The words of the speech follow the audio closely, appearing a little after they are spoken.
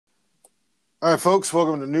All right, folks,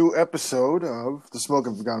 welcome to a new episode of the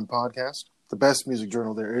Smoking Forgotten podcast, the best music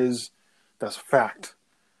journal there is. That's a fact.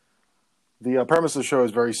 The premise of the show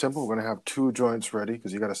is very simple. We're going to have two joints ready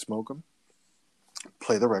because you got to smoke them,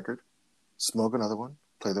 play the record, smoke another one,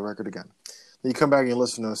 play the record again. Then you come back and you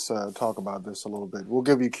listen to us talk about this a little bit. We'll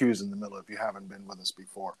give you cues in the middle if you haven't been with us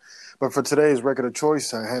before. But for today's record of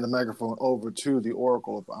choice, I hand the microphone over to the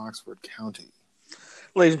Oracle of Oxford County.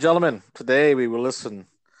 Ladies and gentlemen, today we will listen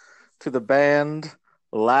to the band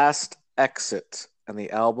Last Exit and the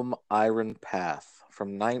album Iron Path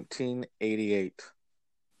from 1988.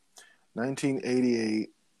 1988,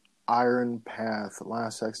 Iron Path,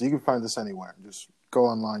 Last Exit. You can find this anywhere. Just go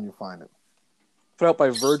online, you'll find it. Put out by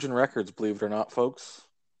Virgin Records, believe it or not, folks.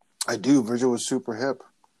 I do. Virgil was super hip.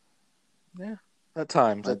 Yeah, at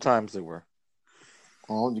times they were.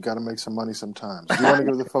 Well, you got to make some money sometimes. Do you want to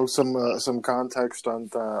give the folks some context on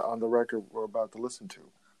the record we're about to listen to?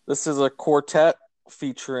 This is a quartet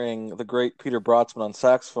featuring the great Peter Brotzman on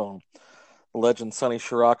saxophone, the legend Sonny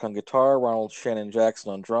Sharrock on guitar, Ronald Shannon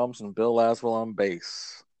Jackson on drums, and Bill Laswell on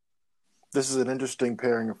bass. This is an interesting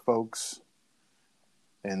pairing of folks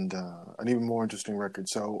and an even more interesting record.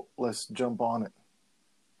 So let's jump on it.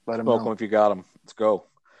 Let them Welcome know. if you got them. Let's go.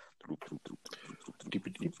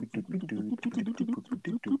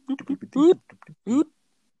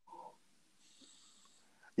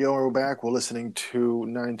 Yo, we're back. We're listening to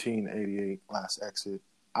 1988 Last Exit,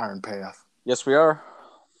 Iron Path. Yes, we are.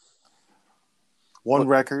 One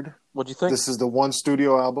record. What'd you think? This is the one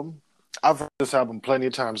studio album. I've heard this album plenty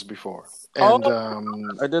of times before, and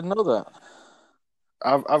I didn't know that.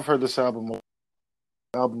 I've heard this album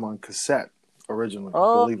on cassette originally.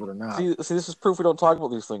 Oh, believe it or not. See, this is proof we don't talk about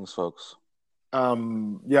these things, folks.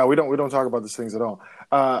 Yeah, we don't talk about these things at all.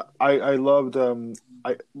 I loved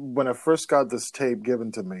when I first got this tape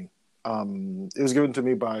given to me. It was given to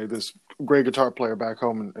me by this great guitar player back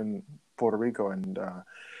home in Puerto Rico, and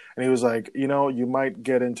he was like, you might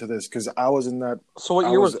get into this because I was in that. So what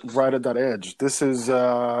year was it? Right at that edge. This is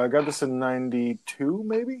I got this in 92,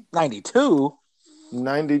 maybe 92.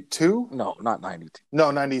 92? No, not 92.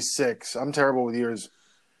 No, 96. I'm terrible with years.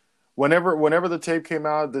 Whenever the tape came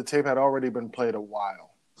out, the tape had already been played a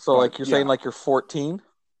while. So, like you're saying, like you're 14?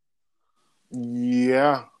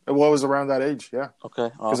 Yeah. Well, it was around that age, yeah. Okay.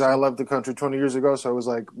 Because I left the country 20 years ago, so it was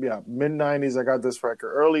like, mid-90s I got this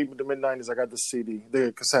record. Early to mid-90s I got the CD,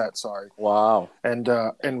 the cassette, sorry. Wow. And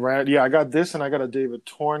I got this and I got a David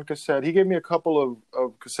Torn cassette. He gave me a couple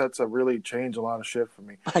of cassettes that really changed a lot of shit for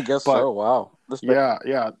me. I guess so, wow.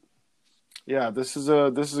 Yeah, this is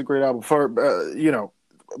a great album. For,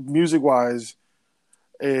 music-wise,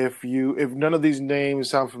 if none of these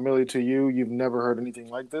names sound familiar to you, you've never heard anything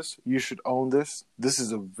like this, you should own this. This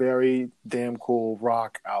is a very damn cool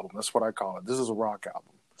rock album. That's what I call it. This is a rock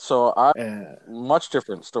album. So much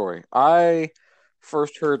different story. I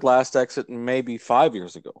first heard Last Exit maybe 5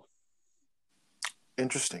 years ago.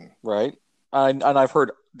 Interesting. Right? And I've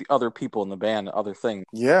heard the other people in the band, other things.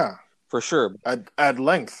 Yeah. For sure. At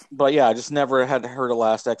length. But yeah, I just never had heard a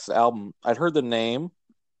Last Exit album. I'd heard the name.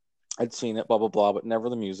 I'd seen it, blah, blah, blah, but never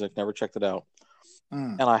the music, never checked it out.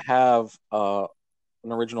 And I have an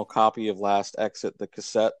original copy of Last Exit, the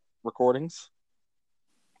cassette recordings.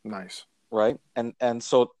 Nice. Right? And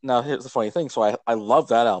so now here's the funny thing. So I love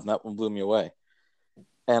that album. That one blew me away.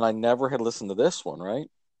 And I never had listened to this one, right?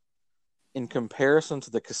 In comparison to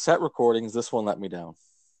the cassette recordings, this one let me down.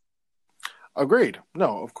 Agreed.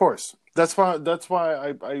 No, of course. That's why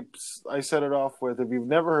I set it off with, if you've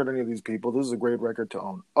never heard any of these people, this is a great record to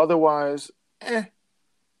own. Otherwise, Yeah,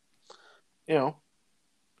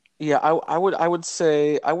 I would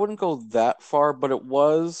say I wouldn't go that far, but it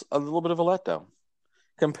was a little bit of a letdown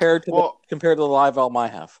compared to the live album I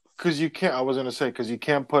have. Because you can't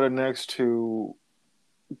put it next to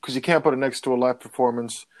a live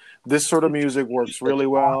performance. This sort of music works really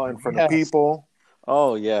well in front of people.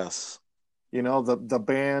 Oh yes. The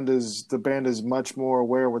band is much more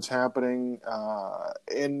aware of what's happening,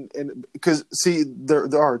 and because see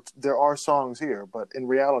there are songs here, but in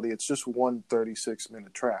reality it's just one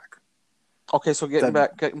 36-minute track. Okay, so getting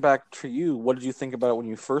back to you, what did you think about it when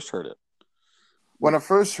you first heard it? When I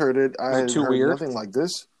first heard it, I had heard weird? Nothing like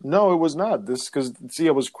this. No, it was not. This because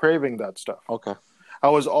I was craving that stuff. Okay, I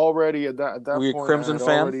was already at that point. Were you a Crimson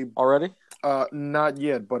fan already? Not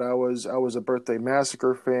yet, but I was a Birthday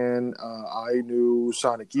Massacre fan. I knew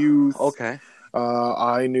Sonic Youth. Okay.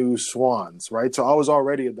 I knew Swans, right? So I was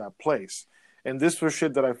already at that place. And this was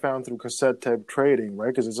shit that I found through cassette tape trading, right?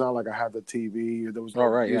 Because it's not like I had the TV or there was no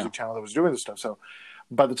music channel that was doing this stuff. So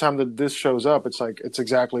by the time that this shows up, it's like, it's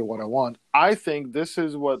exactly what I want. I think this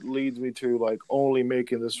is what leads me to like only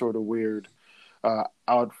making this sort of weird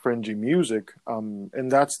out fringy music.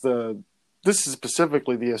 And this is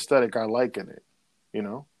specifically the aesthetic I like in it. You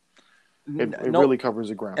know, it really covers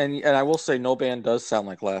the ground. And I will say, no band does sound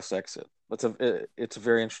like Last Exit. It's a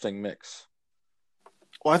very interesting mix.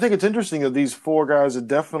 Well, I think it's interesting that these four guys that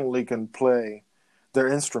definitely can play their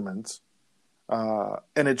instruments,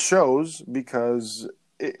 and it shows because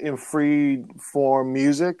in free form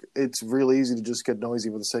music, it's really easy to just get noisy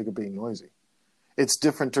for the sake of being noisy. It's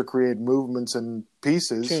different to create movements and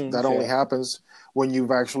pieces. Tunes, that only happens when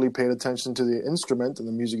you've actually paid attention to the instrument and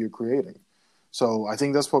the music you're creating. So I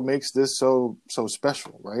think that's what makes this so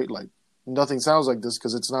special, right? Like nothing sounds like this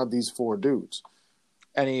because it's not these four dudes.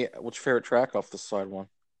 What's your favorite track off the side one?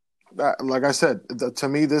 Like I said, to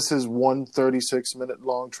me, this is 136-minute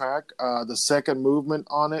long track. The second movement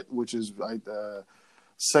on it, which is the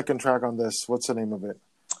second track on this, what's the name of it?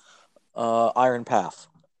 Iron Path.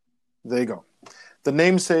 There you go. The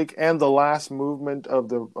namesake and the last movement of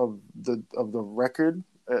the record.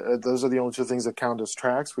 Those are the only two things that count as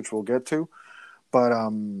tracks, which we'll get to. But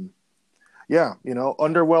yeah,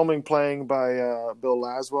 underwhelming playing by Bill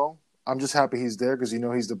Laswell. I'm just happy he's there because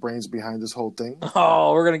he's the brains behind this whole thing.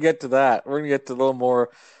 Oh, we're gonna get to that. We're gonna get to a little more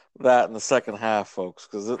of that in the second half, folks,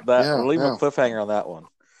 because we're leaving a cliffhanger on that one.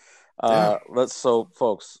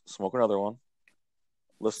 Folks, smoke another one.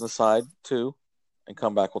 Listen to side 2, and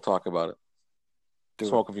come back. We'll talk about it.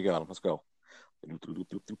 Smoke if you got them. Let's go.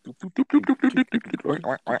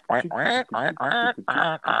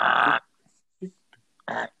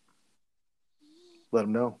 Let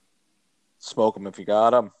them know. Smoke them if you got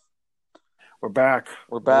them. We're back.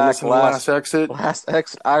 Last Exit. Last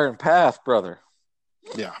Exit, Iron Path, brother.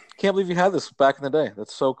 Yeah. Can't believe you had this back in the day.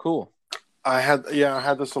 That's so cool. I had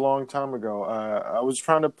this a long time ago. I was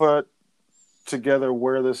trying to put together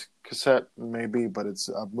where this cassette may be, but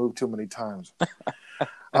I've moved too many times.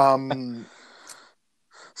 Some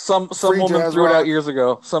woman threw it out years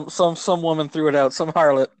ago. Some woman threw it out. Some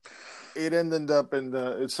harlot. It ended up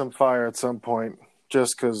in some fire at some point,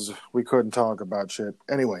 just because we couldn't talk about shit.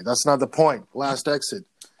 Anyway, that's not the point. Last Exit.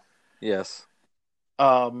 Yes.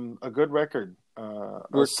 A good record.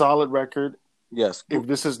 A solid record. Yes. If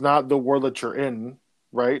this is not the world that you're in,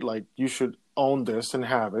 right? Like, you should own this and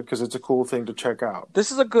have it because it's a cool thing to check out.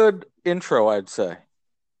 This is a good intro, I'd say,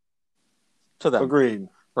 to them. Agreed.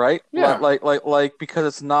 Right? Yeah. Like because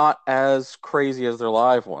it's not as crazy as their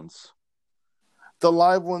live ones. The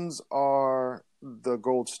live ones are the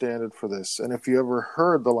gold standard for this. And if you ever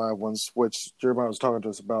heard the live ones, which Jeremiah was talking to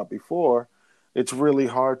us about before, it's really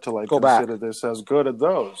hard to consider this as good as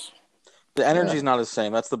those. The energy's not the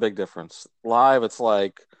same. That's the big difference. Live, it's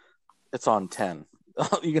like it's on 10.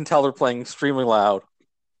 You can tell they're playing extremely loud.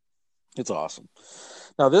 It's awesome.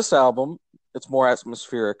 Now, this album, it's more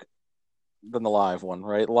atmospheric than the live one,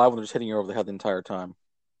 right? The live one was hitting you over the head the entire time.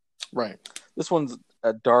 Right. This one's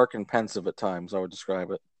dark and pensive at times, I would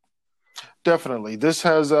describe it. Definitely. This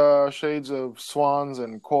has shades of Swans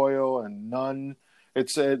and Coil and None.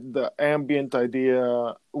 It's the ambient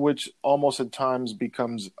idea, which almost at times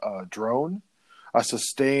becomes a drone, a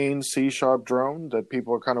sustained C-sharp drone that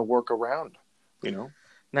people kind of work around,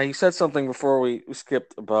 Now, you said something before we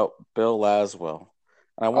skipped about Bill Laswell.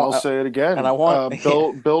 I'll say it again. And I want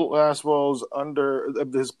Bill Laswell's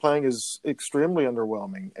his playing is extremely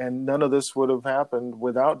underwhelming, and none of this would have happened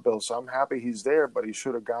without Bill. So I'm happy he's there, but he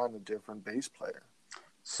should have gotten a different bass player.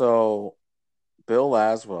 So, Bill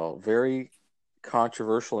Laswell, very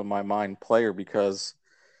controversial in my mind player because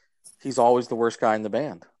he's always the worst guy in the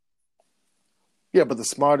band. Yeah, but the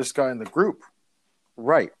smartest guy in the group.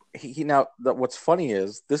 Right. What's funny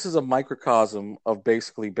is this is a microcosm of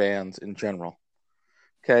basically bands in general.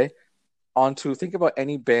 Okay? Think about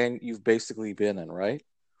any band you've basically been in, right?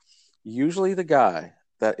 Usually the guy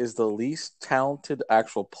that is the least talented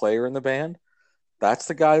actual player in the band, that's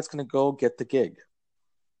the guy that's going to go get the gig.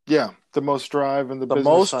 Yeah, the most drive and the business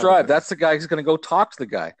most drive. That's the guy who's going to go talk to the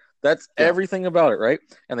guy. That's everything about it, right?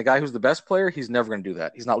 And the guy who's the best player, he's never going to do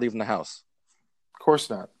that. He's not leaving the house. Of course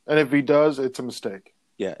not. And if he does, it's a mistake.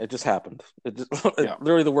 Yeah, it just happened.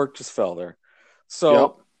 Literally, the work just fell there.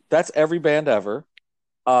 So that's every band ever.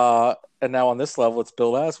 And now on this level, it's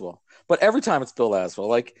Bill Laswell. But every time it's Bill Laswell.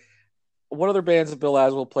 Like, what other bands have Bill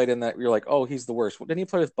Laswell played in that you're like, oh, he's the worst? Didn't he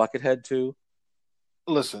play with Buckethead too?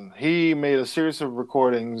 Listen, he made a series of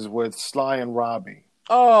recordings with Sly and Robbie.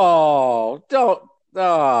 Oh, don't.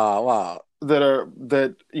 Oh, wow.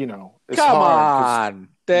 It's Come hard. On,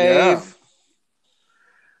 Dave.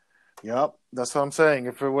 Yep, that's what I'm saying.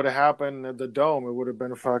 If it would have happened at the Dome, it would have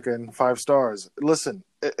been fucking 5 stars. Listen,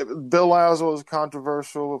 Bill Laszlo is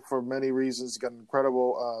controversial for many reasons. He's got an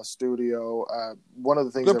incredible studio. One of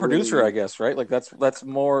the things Good that producer, I really guess, right? Like that's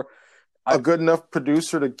more. a good enough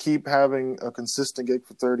producer to keep having a consistent gig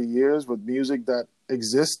for 30 years with music that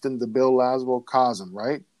exists in the Bill Laszlo cosm,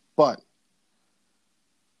 right? But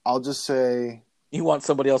I'll just say You want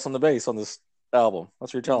somebody else on the bass on this album.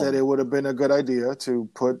 That's what you're telling that it me. would have been a good idea to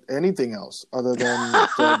put anything else other than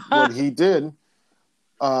what he did,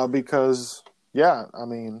 because yeah, I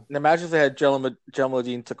mean, And imagine if they had Jelaluddin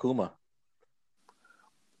Takuma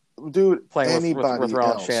dude, playing with anybody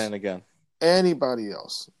Ron else, Shannon again. anybody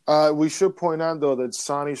else. We should point out though that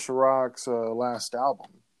Sonny Chiroc's last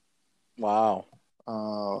album, Wow.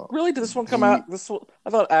 uh, Really? Did this one come he out? I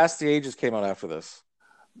thought Ask the Ages came out after this.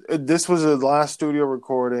 this was the last studio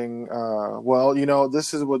recording. Well,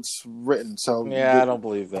 this is what's written. Yeah, I don't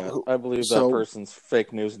believe that. I believe that So person's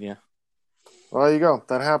fake news. Yeah, well, there you go.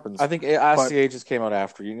 That happens. I think Ask But the Ages came out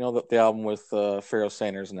after. You know that the album with Pharaoh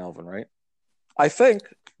Sanders and Elvin, right? I think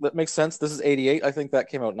that makes sense. This is '88. I think that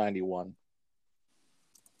came out in '91.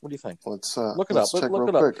 What do you think? Look it up. let's check Look real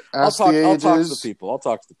it up. quick. Ask the I'll talk to the Ages. people. I'll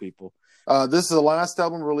talk to the people. This is the last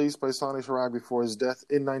album released by Sonny Chirac before his death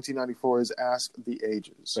in 1994. Is Ask the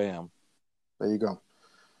Ages. Bam. There you go.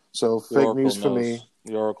 So The fake Oracle news for knows. me.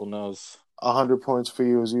 The Oracle knows. 100 points for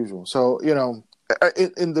you as usual. So in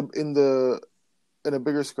a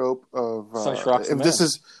bigger scope of Sonny Chiroc's the if man. this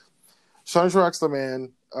is Sonny Chiroc's the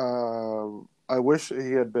man. I wish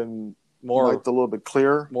he had been mic'd a little bit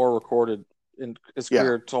clearer. More recorded in his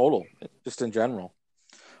career total, just in general.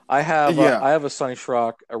 I have a Sonny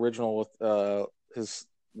Chirac original with his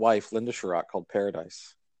wife Linda Chirac called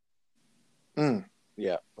Paradise.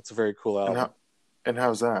 Yeah, it's a very cool album. And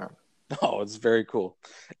how's that? Oh, it's very cool.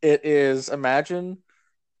 It is. Imagine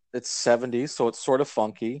it's 70s, so it's sort of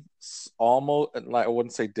funky. It's almost, I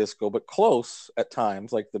wouldn't say disco, but close at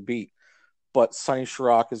times, like the beat. But Sonny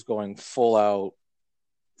Chirac is going full out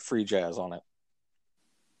free jazz on it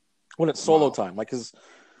when it's solo time, like his.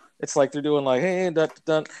 It's like they're doing like hey and all of a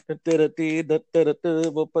sudden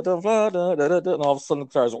the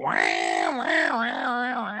guitars.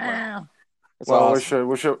 Well, awesome.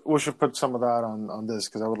 we should put some of that on this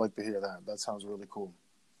because I would like to hear that. That sounds really cool.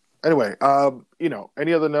 Anyway,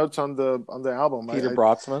 any other notes on the album? Peter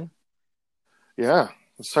Brötzmann. Yeah,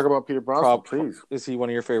 let's talk about Peter Brötzmann, please. Is he one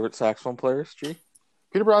of your favorite saxophone players, G?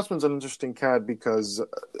 Peter Brötzmann's an interesting cat because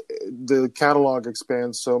the catalog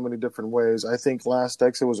expands so many different ways. I think Last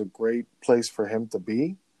Exit was a great place for him to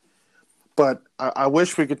be, but I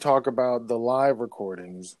wish we could talk about the live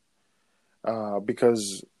recordings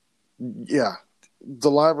because, yeah,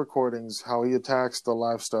 the live recordings, how he attacks the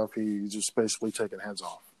live stuff, he's just basically taking heads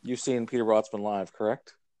off. You've seen Peter Brötzmann live,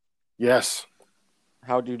 correct? Yes.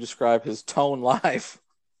 How do you describe his tone live?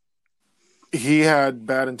 He had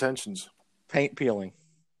bad intentions. Paint peeling.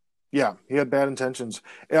 Yeah, he had bad intentions.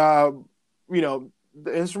 The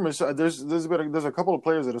instruments. There's a couple of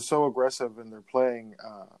players that are so aggressive in their playing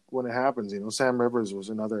when it happens. Sam Rivers was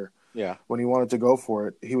another. Yeah. When he wanted to go for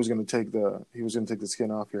it, he was going to take the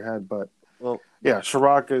skin off your head. But yeah,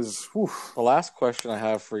 Chirac is. Whew. The last question I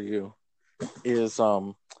have for you is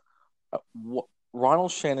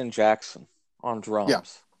Ronald Shannon Jackson on drums. Yeah.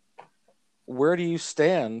 Where do you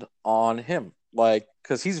stand on him? Like,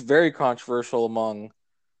 because he's very controversial among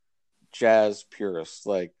jazz purists.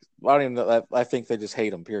 Like, I don't even know. I think they just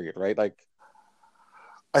hate him. Period. Right? Like,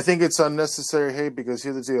 I think it's unnecessary hate because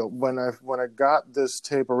here's the deal: when I got this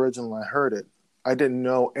tape originally, I heard it. I didn't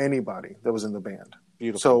know anybody that was in the band.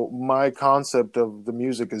 Beautiful. So my concept of the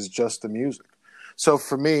music is just the music. So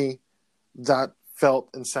for me, that felt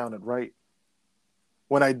and sounded right.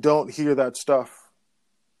 When I don't hear that stuff,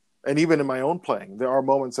 and even in my own playing, there are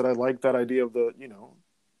moments that I like that idea of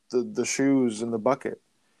the shoes in the bucket.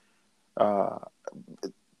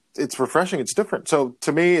 It's refreshing. It's different. So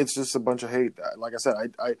to me, it's just a bunch of hate. Like I said,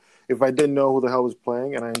 I if I didn't know who the hell was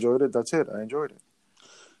playing and I enjoyed it, that's it. I enjoyed it.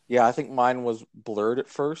 Yeah, I think mine was blurred at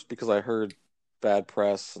first because I heard bad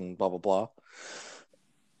press and blah blah blah.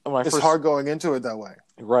 It's hard going into it that way.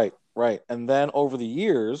 Right. And then over the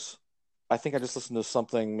years, I think I just listened to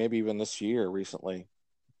something maybe even this year recently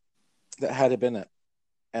that had it in it,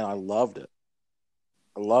 and I loved it.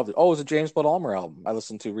 Oh, it was a James Bud Almer album I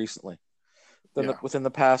listened to recently. Then within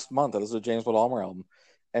the past month, I listened to a James Bud Almer album,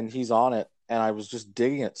 and he's on it, and I was just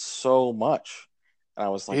digging it so much. And I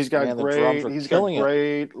was like, he's got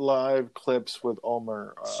great live clips with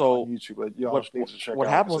Almer on YouTube. What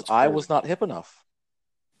happened was I was not hip enough.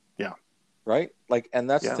 Yeah. Right? Like, and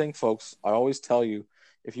that's the thing, folks. I always tell you,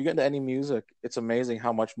 if you get into any music, it's amazing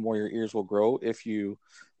how much more your ears will grow if you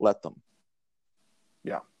let them.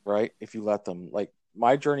 Yeah. Right? If you let them. Like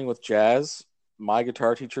my journey with jazz, my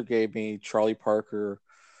guitar teacher gave me Charlie Parker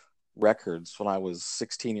records when I was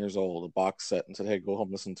 16 years old, a box set, and said, "Hey, go home,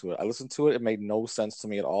 listen to it." I listened to it. It made no sense to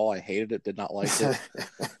me at all. I hated it. Did not like it.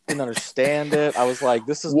 Didn't understand it. I was like,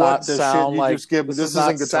 "This does not sound like this does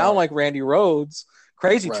not sound like Randy Rhoads'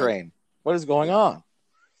 Crazy Train. What is going on?"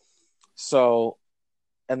 So,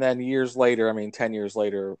 and then years later, I mean, 10 years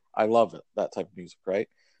later, I love it, that type of music, right?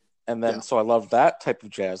 And then, so I loved that type of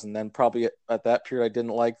jazz. And then probably at that period, I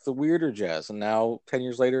didn't like the weirder jazz. And now, 10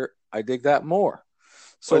 years later, I dig that more.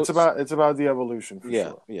 So it's about the evolution, for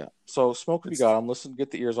sure. Yeah. So Smoke If You Got 'Em, listen,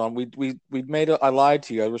 get the ears on. We made I lied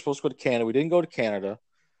to you. I was supposed to go to Canada. We didn't go to Canada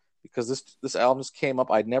because this album just came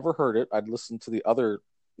up. I'd never heard it. I'd listened to the other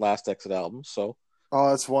Last Exit albums. So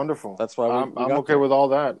that's wonderful. That's why I'm okay with all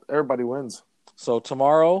that. Everybody wins. So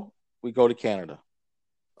tomorrow we go to Canada.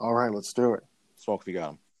 All right, let's do it. Smoke If You Got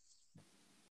 'Em.